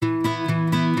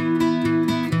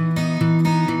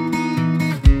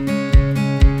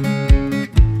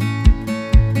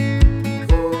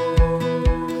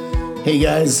Hey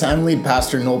guys, I'm lead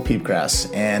pastor Noel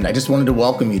Piepgrass, and I just wanted to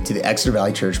welcome you to the Exeter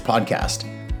Valley Church podcast.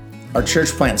 Our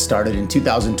church plant started in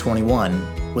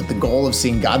 2021 with the goal of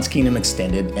seeing God's kingdom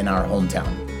extended in our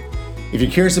hometown. If you're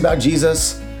curious about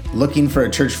Jesus, looking for a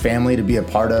church family to be a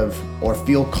part of, or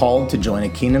feel called to join a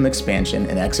kingdom expansion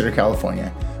in Exeter,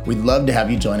 California, we'd love to have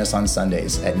you join us on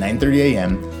Sundays at 9:30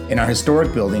 a.m. in our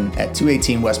historic building at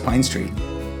 218 West Pine Street.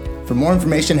 For more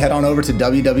information, head on over to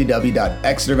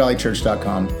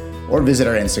www.exetervalleychurch.com or visit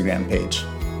our Instagram page.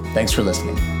 Thanks for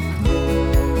listening.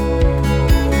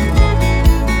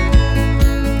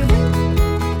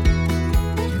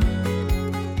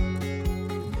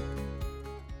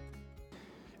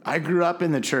 I grew up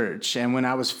in the church, and when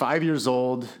I was 5 years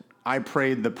old, I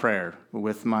prayed the prayer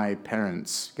with my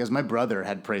parents because my brother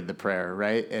had prayed the prayer,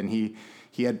 right? And he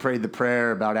had prayed the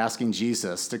prayer about asking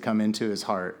Jesus to come into his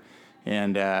heart.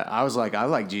 And I was like, I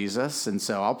like Jesus, and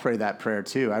so I'll pray that prayer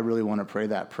too. I really want to pray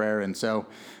that prayer. And so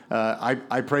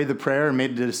I prayed the prayer and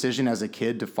made the decision as a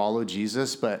kid to follow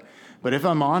Jesus. But if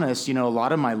I'm honest, a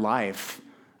lot of my life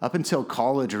up until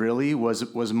college really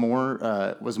was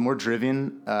more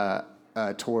driven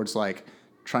towards like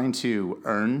trying to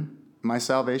earn my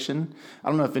salvation. I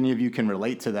don't know if any of you can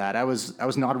relate to that. I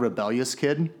was not a rebellious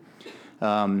kid.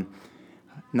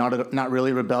 Not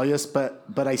really rebellious, but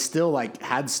I still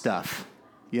had stuff,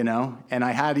 and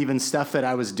I had even stuff that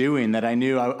I was doing that I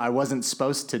knew I wasn't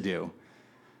supposed to do.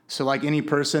 So like any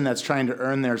person that's trying to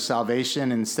earn their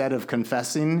salvation, instead of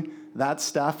confessing that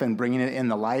stuff and bringing it in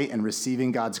the light and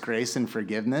receiving God's grace and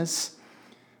forgiveness,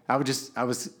 I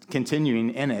was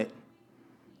continuing in it,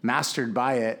 mastered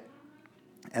by it,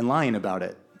 and lying about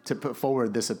it to put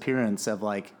forward this appearance of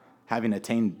having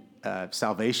attained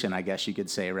salvation, I guess you could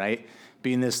say, right?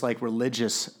 Being this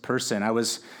religious person. I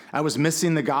was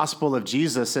missing the gospel of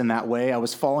Jesus in that way. I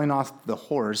was falling off the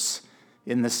horse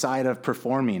in the side of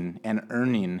performing and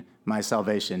earning my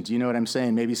salvation. Do you know what I'm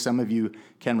saying? Maybe some of you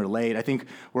can relate. I think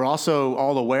we're also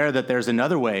all aware that there's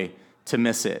another way to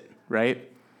miss it, right?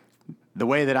 The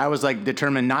way that I was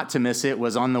determined not to miss it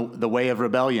was on the way of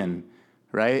rebellion,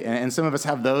 right? And some of us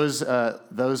have those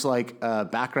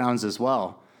backgrounds as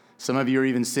well. Some of you are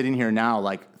even sitting here now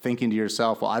thinking to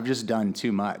yourself, well, I've just done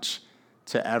too much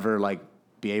to ever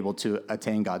be able to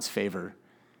attain God's favor.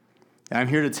 And I'm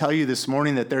here to tell you this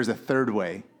morning that there's a third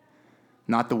way,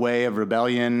 not the way of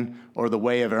rebellion or the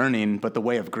way of earning, but the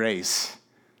way of grace,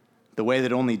 the way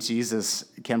that only Jesus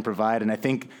can provide. And I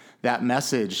think that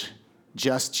message,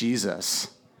 just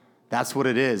Jesus, that's what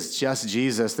it is, just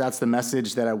Jesus. That's the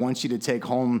message that I want you to take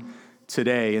home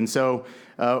today. And so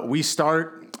we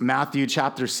start Matthew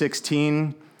chapter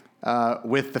 16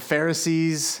 with the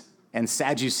Pharisees and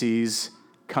Sadducees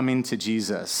coming to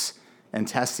Jesus and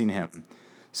testing him.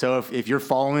 So if you're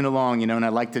following along, and I'd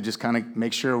like to just kind of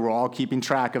make sure we're all keeping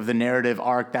track of the narrative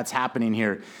arc that's happening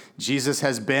here. Jesus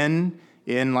has been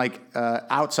in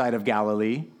outside of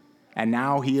Galilee, and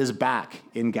now he is back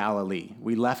in Galilee.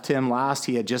 We left him last.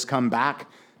 He had just come back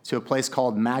to a place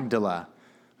called Magdala.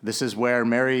 This is where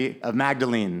Mary of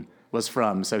Magdalene was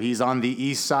from. So he's on the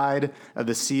east side of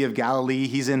the Sea of Galilee.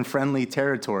 He's in friendly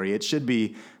territory. It should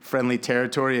be friendly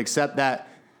territory, except that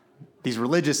these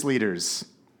religious leaders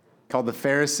called the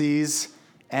Pharisees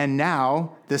and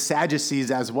now the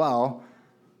Sadducees as well,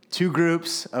 two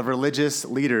groups of religious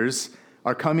leaders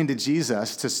are coming to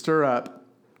Jesus to stir up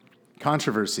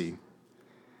controversy.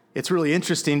 It's really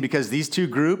interesting because these two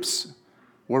groups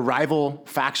were rival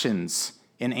factions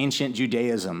in ancient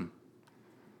Judaism.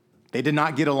 They did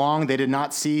not get along. They did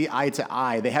not see eye to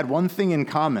eye. They had one thing in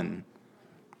common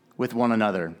with one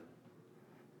another.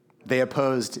 They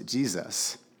opposed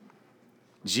Jesus.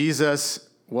 Jesus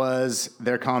was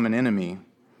their common enemy.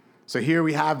 So here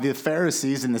we have the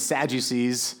Pharisees and the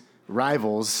Sadducees,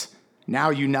 rivals, now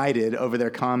united over their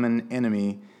common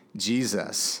enemy,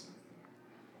 Jesus.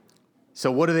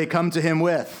 So what do they come to him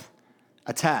with?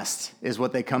 A test is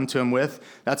what they come to him with.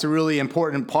 That's a really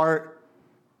important part.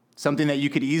 Something that you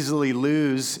could easily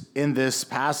lose in this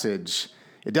passage.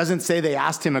 It doesn't say they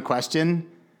asked him a question.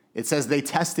 It says they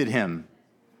tested him.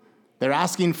 They're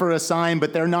asking for a sign,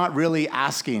 but they're not really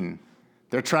asking.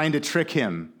 They're trying to trick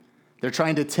him. They're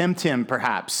trying to tempt him,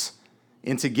 perhaps,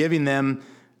 into giving them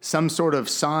some sort of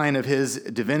sign of his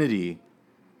divinity.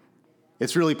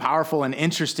 It's really powerful and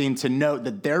interesting to note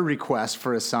that their request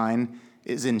for a sign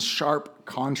is in sharp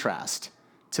contrast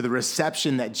to the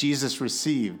reception that Jesus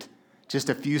received just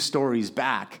a few stories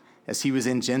back as he was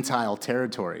in Gentile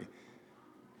territory.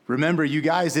 Remember, you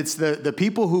guys, it's the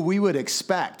people who we would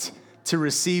expect to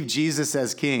receive Jesus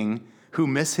as king who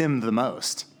miss him the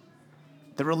most.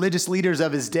 The religious leaders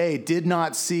of his day did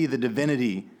not see the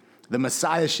divinity, the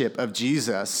messiahship of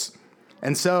Jesus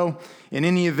And so, in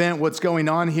any event, what's going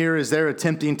on here is they're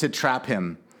attempting to trap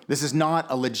him. This is not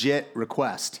a legit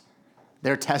request.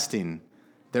 They're testing.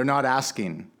 They're not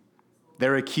asking.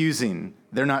 They're accusing.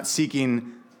 They're not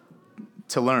seeking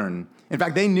to learn. In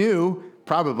fact, they knew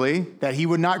probably that he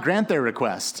would not grant their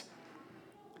request.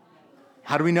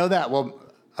 How do we know that? Well,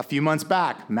 a few months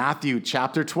back, Matthew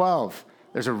chapter 12,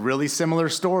 there's a really similar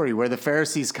story where the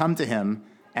Pharisees come to him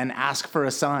and ask for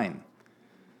a sign.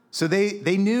 So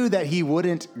they knew that he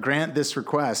wouldn't grant this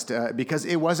request because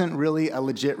it wasn't really a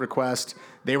legit request.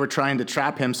 They were trying to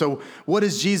trap him. So what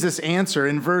does Jesus answer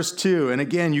in verse 2? And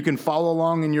again, you can follow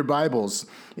along in your Bibles.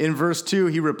 In verse 2,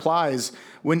 he replies,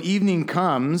 "When evening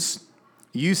comes,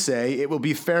 you say it will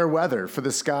be fair weather, for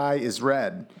the sky is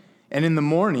red. And in the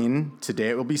morning, today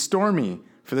it will be stormy,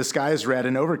 for the sky is red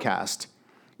and overcast.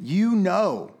 You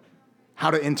know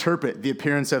how to interpret the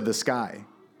appearance of the sky,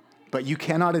 but you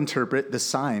cannot interpret the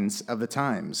signs of the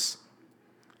times.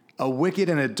 A wicked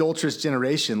and adulterous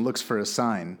generation looks for a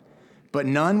sign, but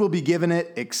none will be given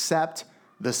it except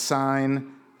the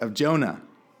sign of Jonah."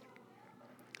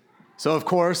 So, of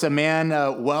course, a man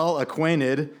well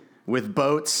acquainted with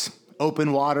boats,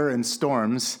 open water, and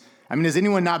storms. I mean, has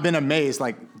anyone not been amazed?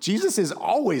 Like, Jesus is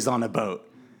always on a boat.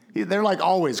 They're like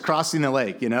always crossing the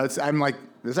lake, you know? I'm like,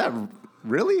 is that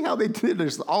really how they did it?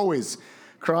 There's always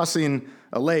crossing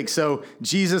a lake. So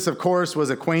Jesus, of course, was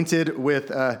acquainted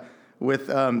with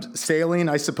sailing,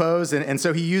 I suppose. And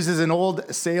so he uses an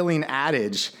old sailing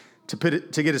adage to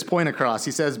get his point across.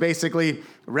 He says, basically,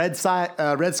 red sky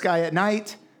at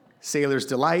night, sailor's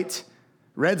delight.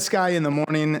 Red sky in the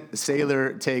morning,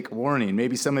 sailor take warning.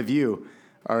 Maybe some of you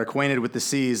are acquainted with the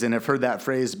seas and have heard that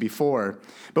phrase before.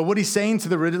 But what he's saying to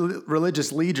the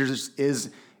religious leaders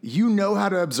is, you know how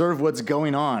to observe what's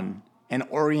going on and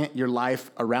orient your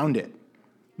life around it.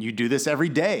 You do this every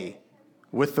day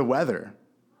with the weather.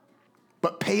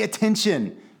 But pay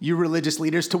attention, you religious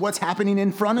leaders, to what's happening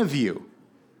in front of you.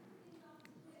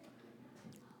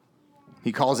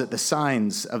 He calls it the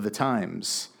signs of the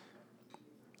times.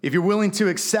 If you're willing to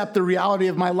accept the reality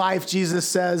of my life, Jesus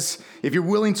says, if you're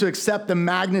willing to accept the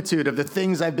magnitude of the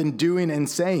things I've been doing and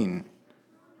saying,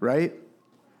 right?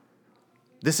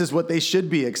 This is what they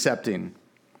should be accepting.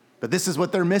 But this is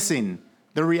what they're missing.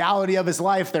 The reality of his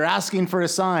life. They're asking for a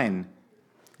sign.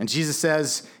 And Jesus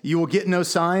says, you will get no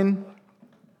sign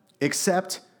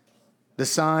except the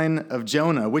sign of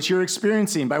Jonah, which you're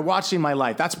experiencing by watching my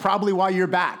life. That's probably why you're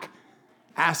back,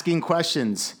 asking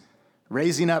questions,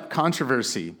 raising up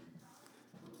controversy.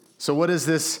 So what is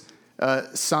this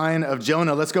sign of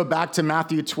Jonah? Let's go back to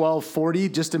Matthew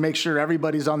 12:40, just to make sure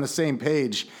everybody's on the same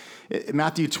page.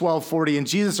 Matthew 12:40, and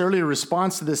Jesus' earlier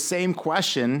response to the same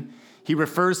question, he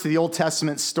refers to the Old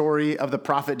Testament story of the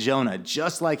prophet Jonah,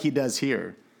 just like he does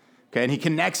here. Okay, and he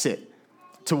connects it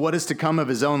to what is to come of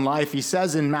his own life. He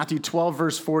says in Matthew 12,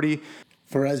 verse 40,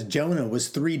 "For as Jonah was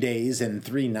 3 days and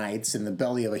 3 nights in the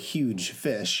belly of a huge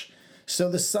fish, so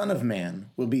the Son of Man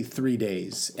will be 3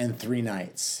 days and 3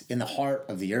 nights in the heart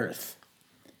of the earth."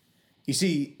 You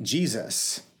see,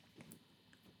 Jesus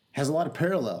has a lot of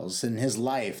parallels in his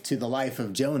life to the life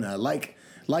of Jonah. Like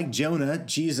Jonah,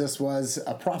 Jesus was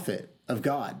a prophet of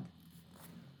God.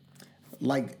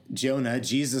 Like Jonah,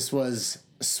 Jesus was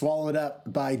swallowed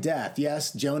up by death.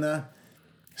 Yes, Jonah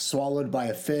swallowed by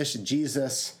a fish,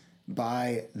 Jesus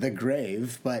by the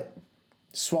grave, but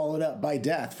swallowed up by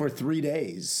death for 3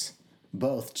 days.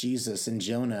 Both Jesus and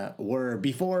Jonah were,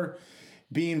 before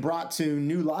being brought to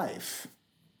new life.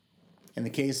 In the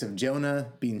case of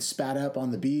Jonah, being spat up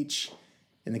on the beach.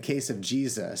 In the case of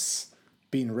Jesus,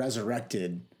 being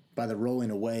resurrected by the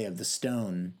rolling away of the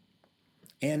stone.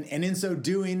 And in so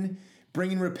doing,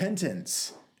 bringing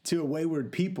repentance to a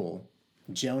wayward people.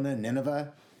 Jonah,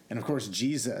 Nineveh, and of course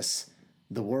Jesus,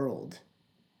 the world.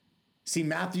 See,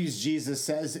 Matthew's Jesus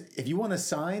says, if you want a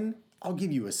sign, I'll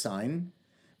give you a sign.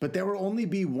 But there will only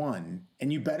be one,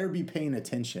 and you better be paying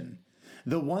attention.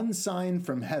 The one sign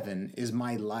from heaven is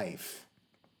my life.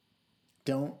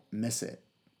 Don't miss it.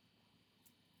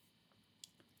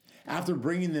 After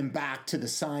bringing them back to the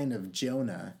sign of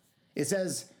Jonah, it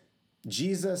says,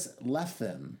 Jesus left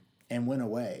them and went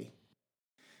away.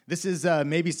 This is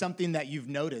maybe something that you've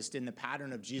noticed in the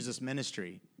pattern of Jesus'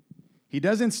 ministry. He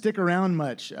doesn't stick around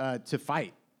much to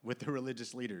fight with the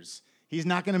religious leaders. He's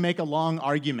not going to make a long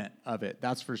argument of it,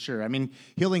 that's for sure. I mean,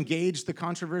 he'll engage the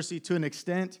controversy to an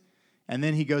extent, and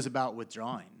then he goes about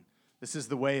withdrawing. This is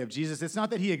the way of Jesus. It's not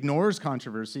that he ignores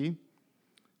controversy,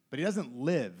 but he doesn't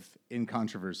live in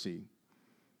controversy.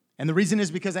 And the reason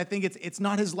is because I think it's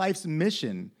not his life's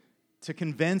mission to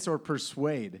convince or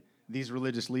persuade these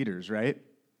religious leaders, right?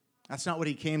 That's not what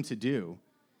he came to do.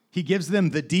 He gives them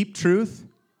the deep truth.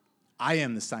 I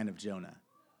am the sign of Jonah.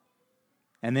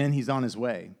 And then he's on his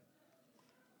way.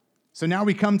 So now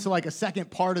we come to like a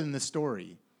second part in the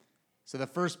story. So the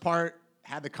first part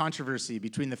had the controversy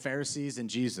between the Pharisees and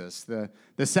Jesus. The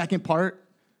second part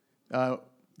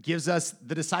gives us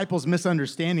the disciples'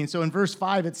 misunderstanding. So in verse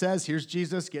 5, it says, here's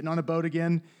Jesus getting on a boat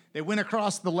again. They went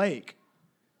across the lake.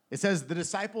 It says, the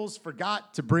disciples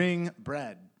forgot to bring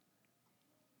bread.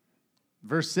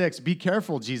 Verse 6, be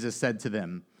careful, Jesus said to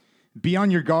them. Be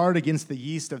on your guard against the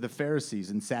yeast of the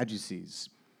Pharisees and Sadducees.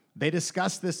 They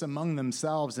discussed this among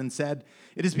themselves and said,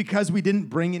 it is because we didn't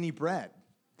bring any bread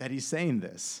that he's saying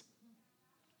this.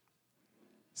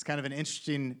 It's kind of an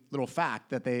interesting little fact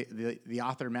that the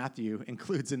author Matthew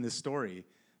includes in this story.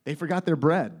 They forgot their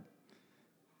bread.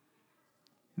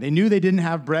 They knew they didn't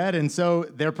have bread, and so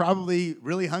they're probably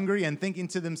really hungry and thinking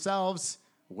to themselves,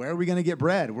 where are we going to get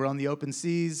bread? We're on the open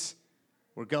seas.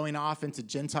 We're going off into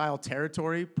Gentile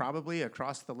territory, probably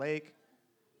across the lake.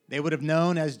 They would have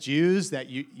known as Jews that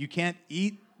you can't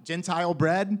eat Gentile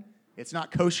bread. It's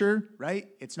not kosher, right?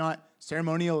 It's not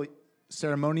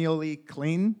ceremonially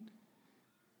clean.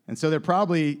 And so they're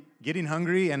probably getting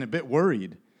hungry and a bit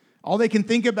worried. All they can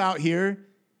think about here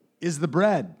is the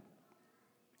bread.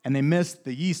 And they missed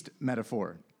the yeast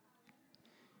metaphor.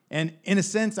 And in a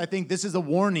sense, I think this is a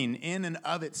warning in and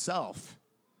of itself.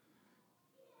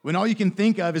 When all you can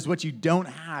think of is what you don't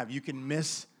have, you can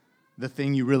miss the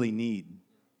thing you really need.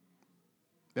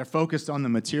 They're focused on the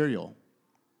material.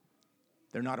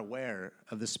 They're not aware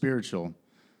of the spiritual.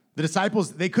 The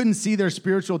disciples, they couldn't see their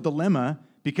spiritual dilemma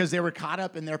because they were caught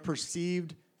up in their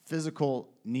perceived physical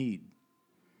need.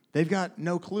 They've got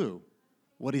no clue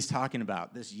what he's talking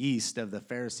about, this yeast of the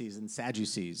Pharisees and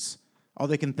Sadducees. All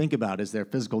they can think about is their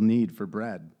physical need for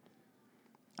bread.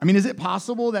 I mean, is it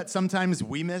possible that sometimes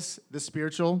we miss the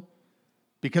spiritual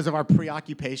because of our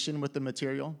preoccupation with the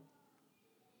material?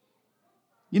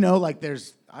 You know, like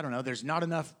there's not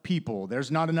enough people.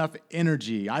 There's not enough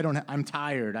energy. I'm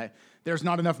tired. There's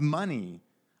not enough money.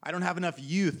 I don't have enough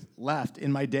youth left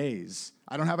in my days.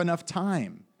 I don't have enough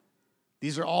time.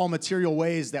 These are all material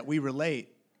ways that we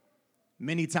relate,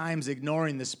 many times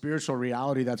ignoring the spiritual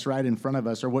reality that's right in front of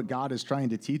us or what God is trying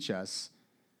to teach us.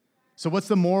 So what's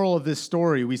the moral of this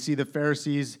story? We see the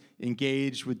Pharisees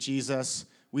engage with Jesus.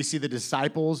 We see the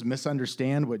disciples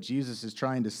misunderstand what Jesus is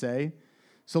trying to say.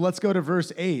 So let's go to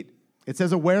verse 8. It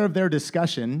says, aware of their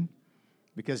discussion,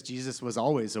 because Jesus was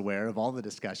always aware of all the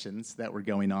discussions that were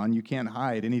going on. You can't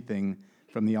hide anything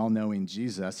from the all-knowing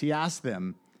Jesus. He asked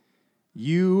them,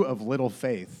 you of little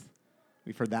faith.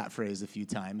 We've heard that phrase a few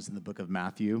times in the book of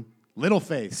Matthew. Little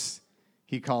faiths,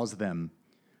 he calls them.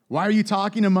 Why are you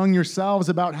talking among yourselves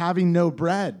about having no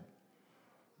bread?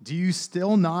 Do you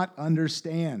still not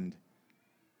understand?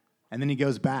 And then he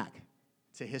goes back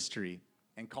to history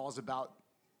and calls about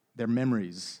their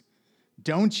memories.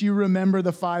 Don't you remember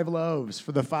the 5 loaves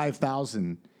for the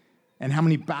 5,000 and how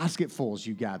many basketfuls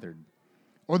you gathered?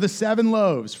 Or the 7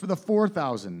 loaves for the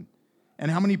 4,000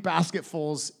 and how many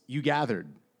basketfuls you gathered?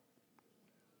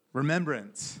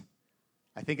 Remembrance.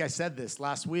 I think I said this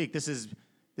last week. This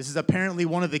is apparently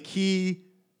one of the key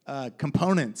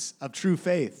components of true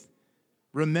faith.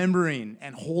 Remembering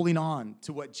and holding on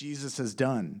to what Jesus has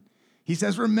done. He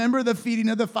says, remember the feeding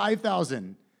of the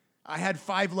 5,000. I had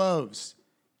 5 loaves,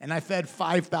 and I fed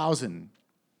 5,000.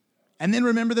 And then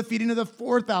remember the feeding of the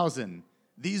 4,000.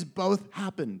 These both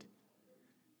happened.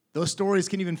 Those stories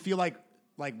can even feel like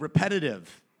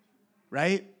repetitive,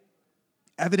 right?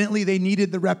 Evidently, they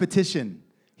needed the repetition.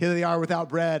 Here they are without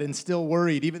bread and still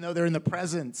worried, even though they're in the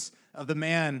presence of the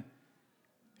man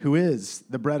who is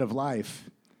the bread of life.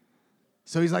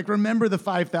 So he's like, remember the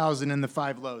 5,000 and the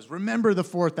 5 loaves. Remember the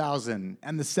 4,000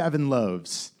 and the 7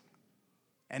 loaves.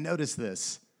 And notice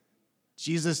this.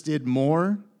 Jesus did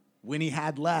more when he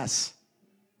had less.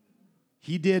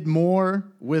 He did more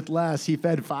with less. He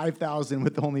fed 5,000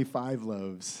 with only 5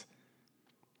 loaves.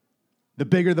 The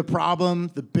bigger the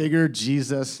problem, the bigger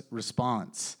Jesus'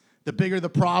 response. The bigger the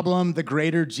problem, the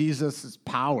greater Jesus'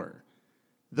 power.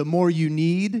 The more you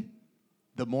need,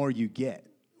 the more you get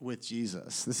with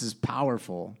Jesus. This is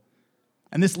powerful.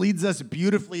 And this leads us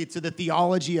beautifully to the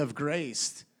theology of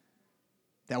grace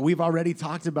that we've already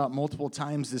talked about multiple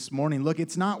times this morning. Look,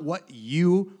 it's not what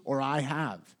you or I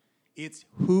have. It's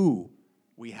who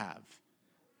we have.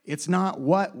 It's not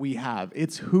what we have.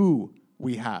 It's who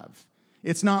we have.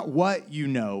 It's not what you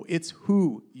know. It's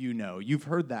who you know. You've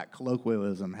heard that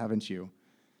colloquialism, haven't you?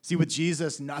 See, with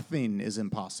Jesus, nothing is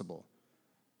impossible.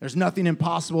 There's nothing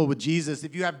impossible with Jesus.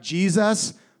 If you have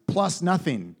Jesus plus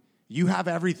nothing, you have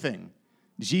everything.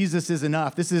 Jesus is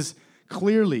enough. This is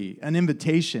clearly an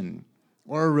invitation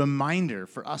or a reminder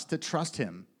for us to trust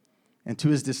him, and to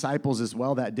his disciples as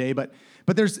well that day. But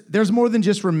there's more than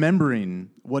just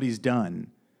remembering what he's done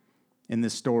in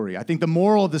this story. I think the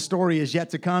moral of the story is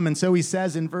yet to come. And so he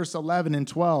says in verse 11 and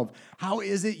 12, how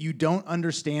is it you don't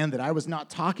understand that I was not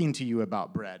talking to you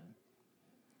about bread?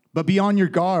 But be on your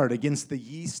guard against the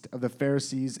yeast of the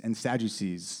Pharisees and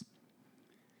Sadducees.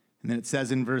 And then it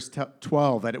says in verse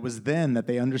 12 that it was then that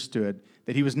they understood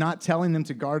that he was not telling them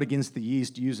to guard against the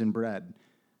yeast used in bread,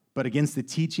 but against the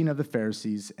teaching of the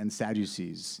Pharisees and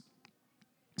Sadducees.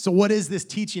 So what is this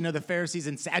teaching of the Pharisees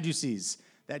and Sadducees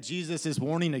that Jesus is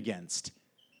warning against?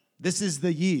 This is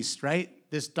the yeast, right?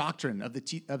 This doctrine of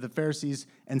the Pharisees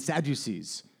and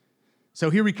Sadducees. So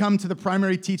here we come to the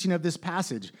primary teaching of this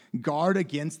passage. Guard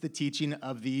against the teaching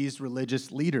of these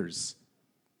religious leaders.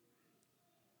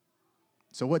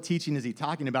 So what teaching is he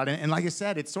talking about? And like I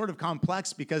said, it's sort of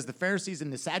complex because the Pharisees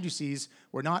and the Sadducees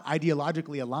were not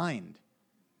ideologically aligned.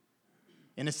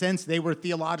 In a sense, they were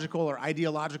theological or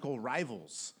ideological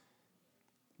rivals.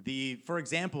 For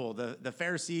example, the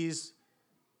Pharisees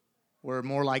were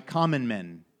more like common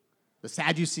men. The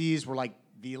Sadducees were like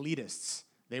the elitists.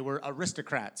 They were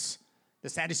aristocrats. The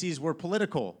Sadducees were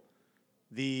political.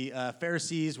 The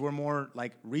Pharisees were more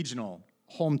like regional,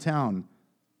 hometown,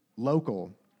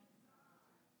 local.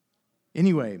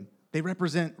 Anyway, they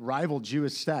represent rival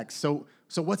Jewish sects. So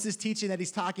what's this teaching that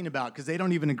he's talking about? Because they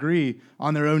don't even agree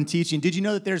on their own teaching. Did you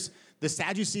know that the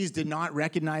Sadducees did not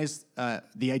recognize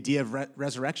the idea of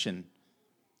resurrection?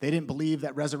 They didn't believe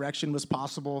that resurrection was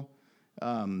possible.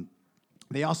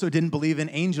 They also didn't believe in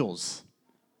angels.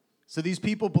 So these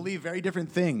people believe very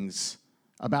different things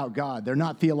about God. They're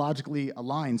not theologically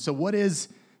aligned. So what is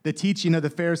the teaching of the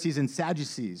Pharisees and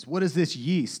Sadducees? What is this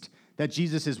yeast that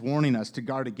Jesus is warning us to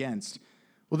guard against?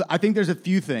 Well, I think there's a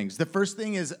few things. The first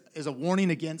thing is a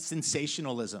warning against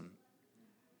sensationalism.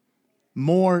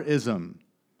 Moreism.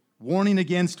 Warning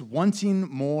against wanting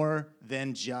more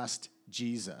than just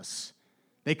Jesus.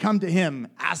 They come to him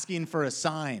asking for a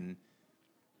sign.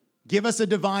 Give us a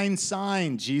divine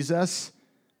sign, Jesus,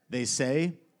 they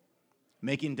say.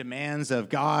 Making demands of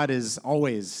God is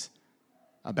always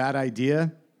a bad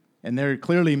idea, and they're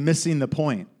clearly missing the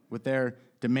point with their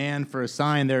demand for a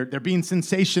sign. They're being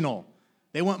sensational.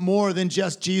 They want more than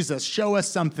just Jesus. Show us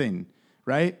something,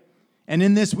 right? And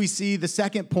in this, we see the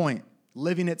second point,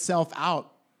 living itself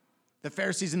out. The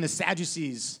Pharisees and the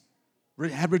Sadducees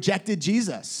had rejected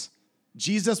Jesus.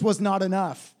 Jesus was not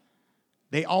enough.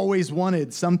 They always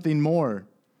wanted something more.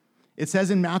 It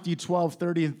says in Matthew 12,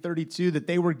 30 and 32 that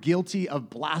they were guilty of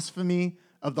blasphemy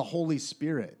of the Holy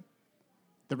Spirit.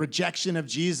 The rejection of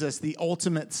Jesus, the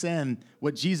ultimate sin,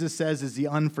 what Jesus says is the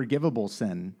unforgivable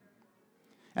sin.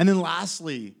 And then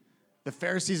lastly, the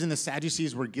Pharisees and the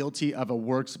Sadducees were guilty of a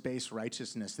works-based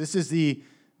righteousness. This is the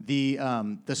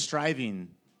striving,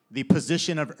 the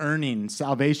position of earning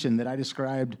salvation that I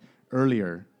described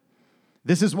earlier.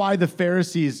 This is why the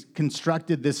Pharisees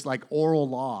constructed this like oral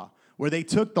law, where they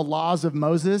took the laws of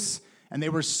Moses and they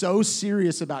were so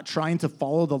serious about trying to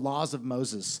follow the laws of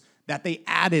Moses that they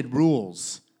added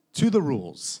rules to the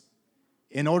rules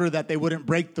in order that they wouldn't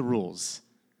break the rules.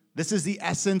 This is the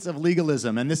essence of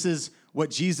legalism, and this is what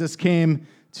Jesus came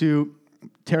to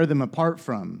tear them apart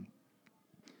from.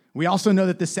 We also know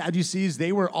that the Sadducees,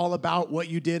 they were all about what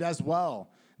you did as well.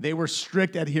 They were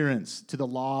strict adherents to the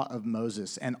law of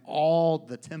Moses and all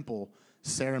the temple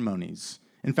ceremonies.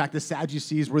 In fact, the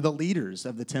Sadducees were the leaders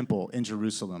of the temple in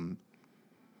Jerusalem.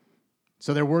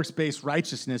 So their works-based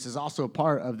righteousness is also a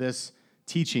part of this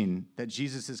teaching that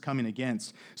Jesus is coming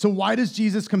against. So why does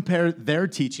Jesus compare their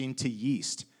teaching to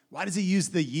yeast? Why does he use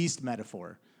the yeast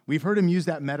metaphor? We've heard him use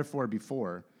that metaphor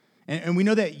before. And we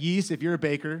know that yeast, if you're a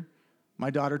baker, my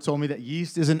daughter told me that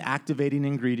yeast is an activating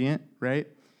ingredient, right?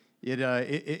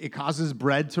 It causes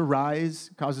bread to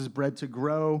rise, causes bread to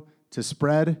grow, to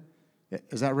spread.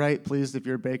 Is that right? Please, if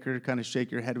you're a baker, kind of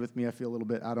shake your head with me. I feel a little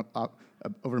bit out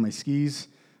over my skis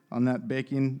on that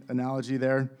baking analogy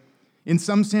there. In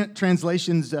some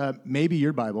translations, maybe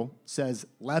your Bible says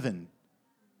leaven,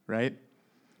 right?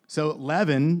 So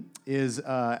leaven is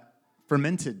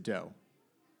fermented dough.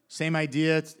 Same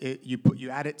idea. You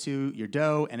add it to your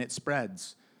dough and it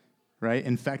spreads, right?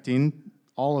 Infecting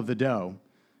all of the dough.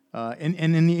 And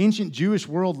in the ancient Jewish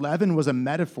world, leaven was a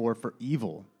metaphor for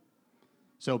evil.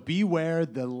 So beware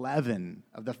the leaven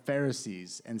of the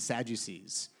Pharisees and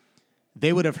Sadducees.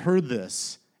 They would have heard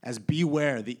this as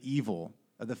beware the evil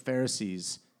of the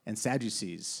Pharisees and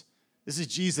Sadducees. This is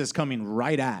Jesus coming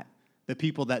right at the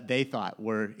people that they thought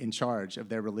were in charge of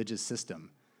their religious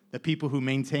system, the people who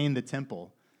maintained the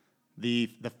temple, the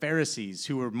Pharisees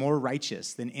who were more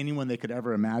righteous than anyone they could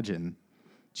ever imagine.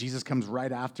 Jesus comes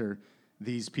right after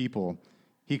these people.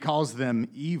 He calls them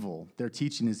evil. Their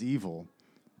teaching is evil.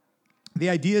 The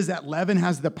idea is that leaven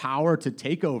has the power to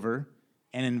take over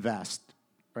and infest.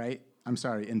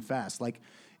 Like,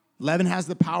 leaven has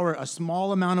the power. A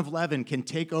small amount of leaven can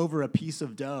take over a piece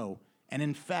of dough and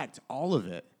infect all of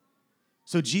it.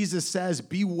 So Jesus says,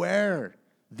 beware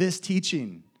this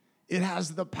teaching. It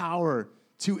has the power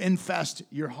to infest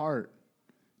your heart.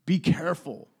 Be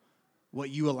careful what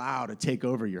you allow to take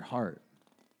over your heart.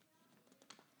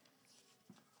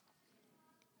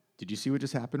 Did you see what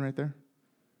just happened right there?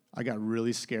 I got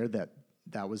really scared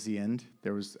that was the end.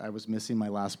 I was missing my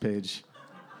last page.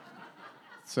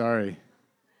 Sorry.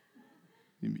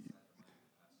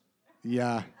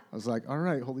 Yeah, I was like, all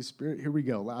right, Holy Spirit, here we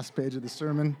go. Last page of the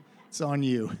sermon. It's on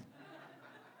you.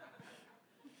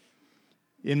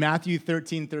 In Matthew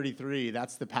 13:33,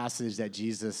 that's the passage that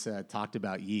Jesus talked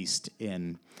about yeast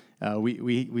in.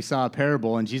 We saw a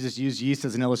parable, and Jesus used yeast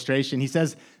as an illustration. He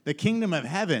says, the kingdom of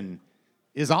heaven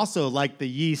is also like the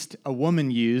yeast a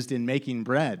woman used in making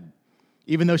bread.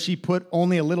 Even though she put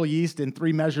only a little yeast in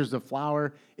 3 measures of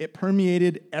flour, it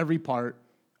permeated every part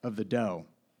of the dough.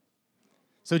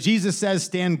 So Jesus says,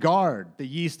 stand guard, the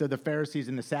yeast of the Pharisees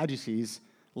and the Sadducees,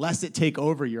 lest it take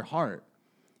over your heart.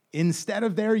 Instead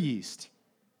of their yeast,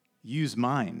 use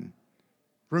mine.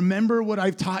 Remember what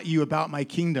I've taught you about my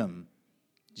kingdom,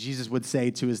 Jesus would say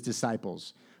to his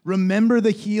disciples. Remember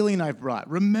the healing I've brought.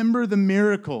 Remember the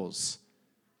miracles.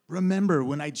 Remember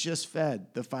when I just fed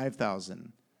the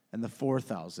 5,000 and the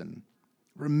 4,000.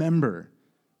 Remember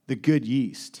the good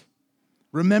yeast.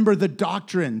 Remember the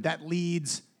doctrine that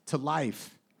leads to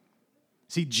life.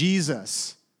 See,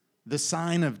 Jesus, the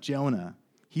sign of Jonah,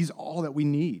 he's all that we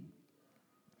need.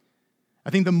 I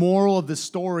think the moral of the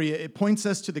story, it points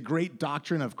us to the great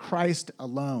doctrine of Christ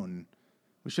alone.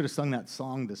 We should have sung that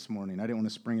song this morning. I didn't want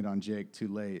to spring it on Jake too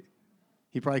late.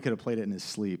 He probably could have played it in his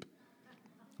sleep.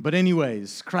 But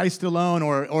anyways, Christ alone,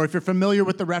 or if you're familiar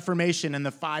with the Reformation and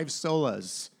the 5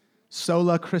 solas,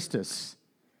 sola Christus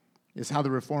is how the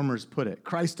Reformers put it.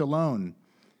 Christ alone.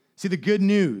 See, the good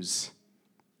news,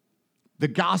 the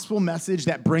gospel message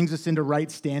that brings us into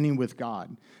right standing with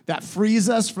God, that frees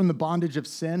us from the bondage of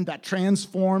sin, that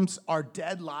transforms our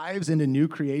dead lives into new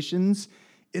creations,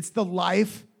 it's the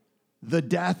life, the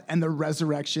death, and the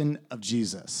resurrection of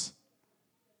Jesus.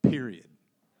 Period.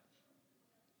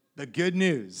 The good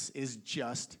news is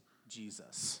just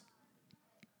Jesus.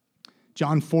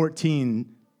 John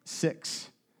 14:6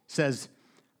 says,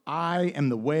 I am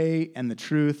the way and the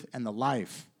truth and the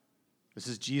life. This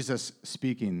is Jesus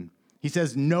speaking. He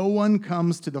says, no one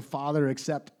comes to the Father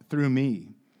except through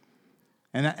me.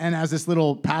 And as this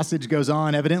little passage goes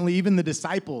on, evidently even the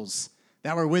disciples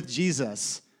that were with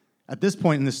Jesus at this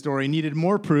point in the story needed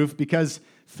more proof, because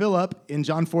Philip in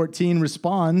John 14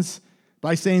 responds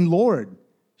by saying, Lord,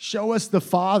 show us the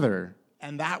Father,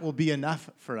 and that will be enough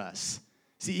for us.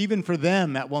 See, even for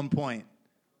them at one point,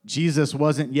 Jesus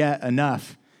wasn't yet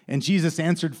enough. And Jesus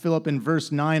answered Philip in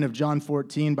verse 9 of John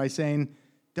 14 by saying,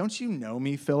 don't you know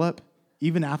me, Philip,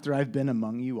 even after I've been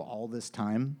among you all this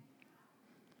time?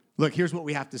 Look, here's what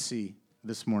we have to see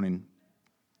this morning.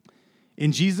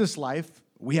 In Jesus' life,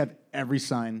 we have every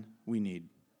sign we need.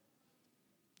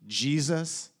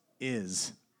 Jesus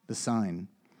is the sign.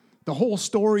 The whole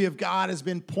story of God has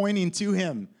been pointing to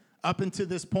him up until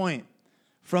this point.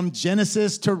 From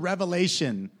Genesis to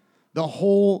Revelation, the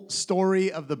whole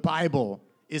story of the Bible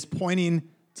is pointing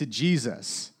to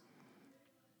Jesus.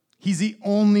 He's the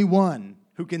only one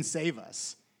who can save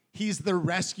us. He's the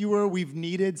rescuer we've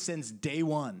needed since day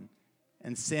one,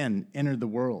 and sin entered the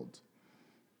world.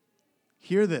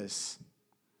 Hear this.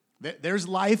 There's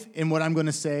life in what I'm going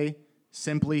to say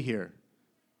simply here.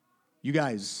 You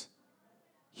guys,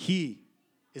 he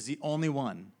is the only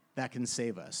one that can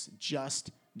save us.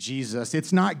 Just Jesus.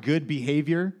 It's not good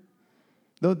behavior,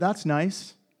 though that's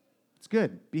nice. It's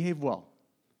good. Behave well.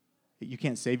 You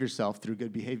can't save yourself through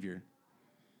good behavior.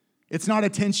 It's not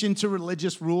attention to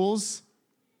religious rules.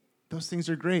 Those things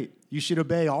are great. You should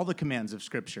obey all the commands of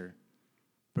Scripture.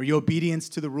 But your obedience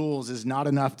to the rules is not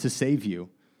enough to save you.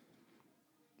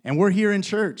 And we're here in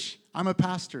church. I'm a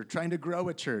pastor trying to grow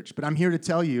a church, but I'm here to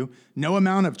tell you, no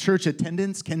amount of church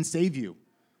attendance can save you.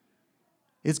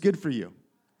 It's good for you.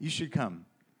 You should come.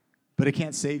 But it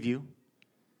can't save you.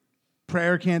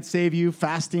 Prayer can't save you.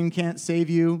 Fasting can't save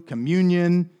you.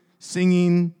 Communion,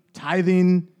 singing,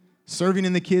 tithing, serving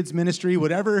in the kids' ministry,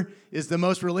 whatever is the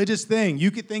most religious thing you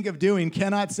could think of doing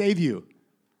cannot save you.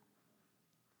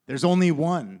 There's only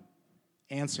one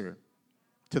answer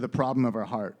to the problem of our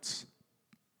hearts.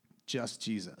 Just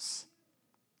Jesus.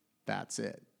 That's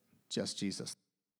it. Just Jesus.